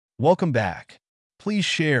Welcome back. Please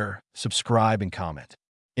share, subscribe, and comment.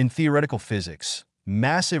 In theoretical physics,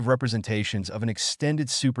 massive representations of an extended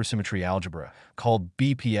supersymmetry algebra, called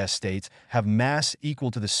BPS states, have mass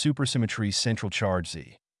equal to the supersymmetry's central charge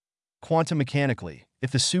Z. Quantum mechanically,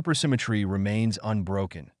 if the supersymmetry remains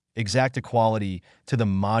unbroken, exact equality to the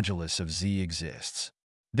modulus of Z exists.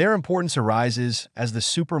 Their importance arises as the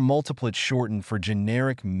supermultiplets shorten for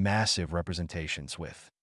generic massive representations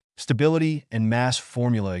with stability and mass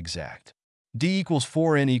formula exact. D equals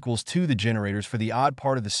 4n equals 2. The generators for the odd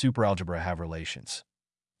part of the superalgebra have relations.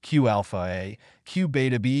 Q alpha A, Q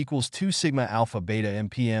beta B equals 2 sigma alpha beta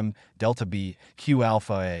MPM delta B, Q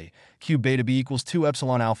alpha A, Q beta B equals 2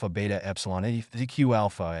 epsilon alpha beta epsilon A, Q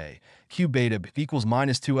alpha A, Q beta B equals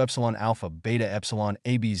minus 2 epsilon alpha beta epsilon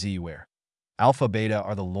ABZ, where alpha beta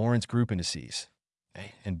are the Lorentz group indices,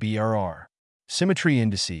 A and B are symmetry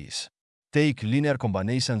indices. Take linear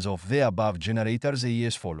combinations of the above generators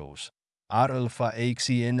as follows. R alpha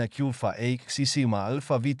AXN Q alpha AX sigma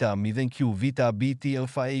alpha vita midden Q vita BT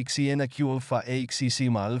alpha AXN Q alpha AX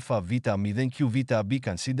sigma alpha vita midden Q vita B.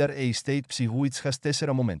 Consider a state psi has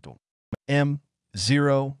tessera momentum M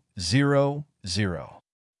 0 0 0.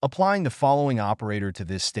 Applying the following operator to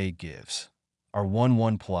this state gives R1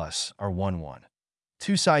 1 plus R1 1.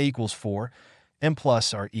 2 psi equals 4, M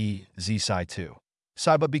plus R E Z psi 2.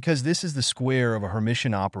 Psi, but because this is the square of a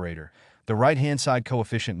Hermitian operator, the right-hand side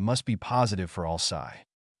coefficient must be positive for all psi.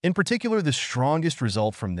 In particular, the strongest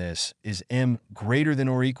result from this is M greater than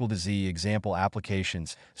or equal to Z. Example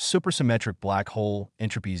applications: supersymmetric black hole,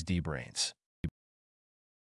 entropies D branes.